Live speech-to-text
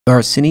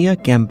Garcinia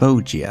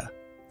cambogia,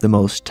 the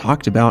most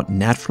talked about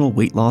natural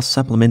weight loss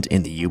supplement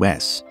in the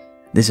US.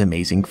 This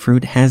amazing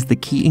fruit has the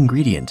key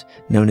ingredient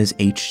known as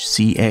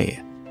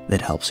HCA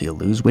that helps you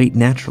lose weight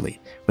naturally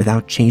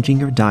without changing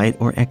your diet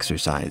or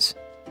exercise,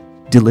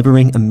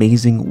 delivering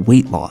amazing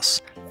weight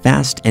loss,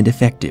 fast and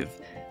effective.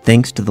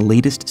 Thanks to the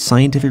latest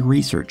scientific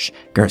research,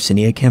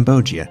 Garcinia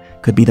cambogia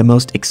could be the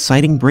most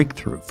exciting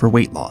breakthrough for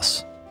weight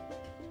loss.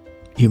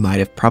 You might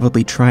have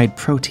probably tried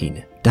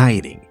protein,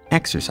 dieting,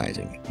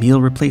 exercising,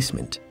 meal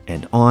replacement,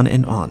 and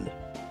on.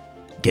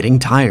 Getting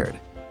tired.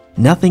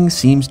 Nothing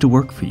seems to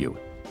work for you.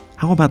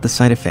 How about the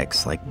side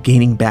effects like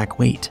gaining back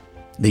weight,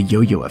 the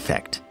yo-yo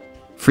effect,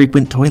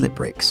 frequent toilet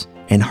breaks,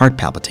 and heart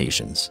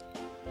palpitations?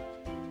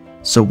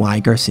 So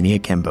why Garcinia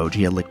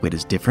cambogia liquid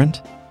is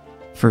different?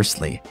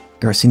 Firstly,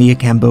 Garcinia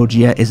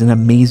cambogia is an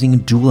amazing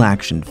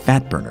dual-action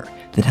fat burner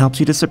that helps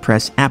you to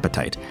suppress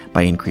appetite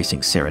by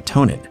increasing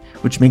serotonin,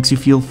 which makes you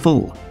feel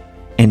full.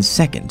 And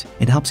second,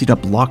 it helps you to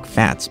block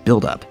fats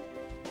buildup.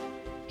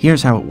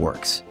 Here's how it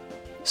works.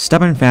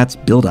 Stubborn fats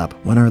build up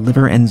when our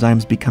liver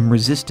enzymes become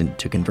resistant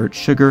to convert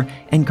sugar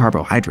and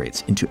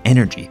carbohydrates into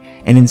energy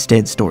and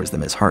instead stores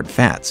them as hard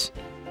fats.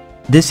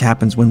 This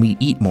happens when we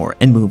eat more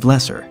and move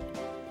lesser.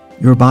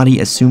 Your body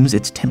assumes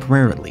it's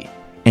temporarily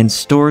and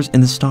stores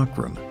in the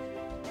stockroom.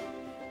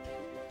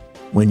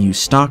 When you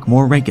stock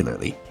more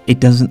regularly,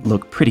 it doesn't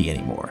look pretty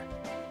anymore.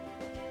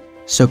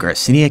 So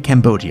Garcinia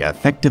cambogia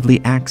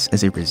effectively acts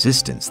as a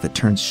resistance that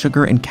turns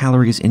sugar and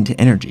calories into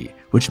energy,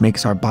 which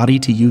makes our body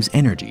to use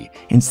energy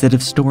instead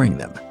of storing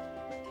them.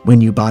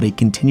 When your body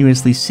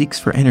continuously seeks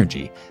for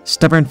energy,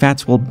 stubborn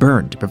fats will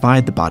burn to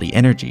provide the body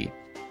energy.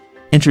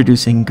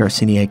 Introducing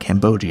Garcinia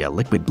cambogia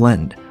liquid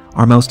blend,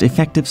 our most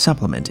effective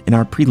supplement in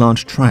our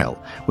pre-launch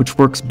trial, which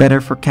works better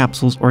for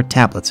capsules or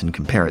tablets in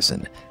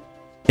comparison.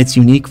 Its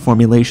unique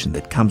formulation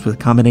that comes with a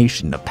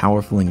combination of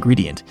powerful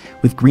ingredient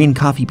with green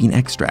coffee bean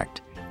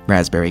extract,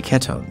 raspberry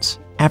ketones,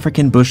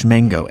 African bush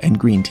mango, and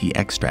green tea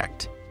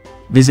extract.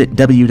 Visit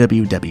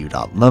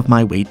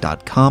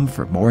www.lovemyweight.com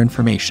for more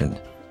information.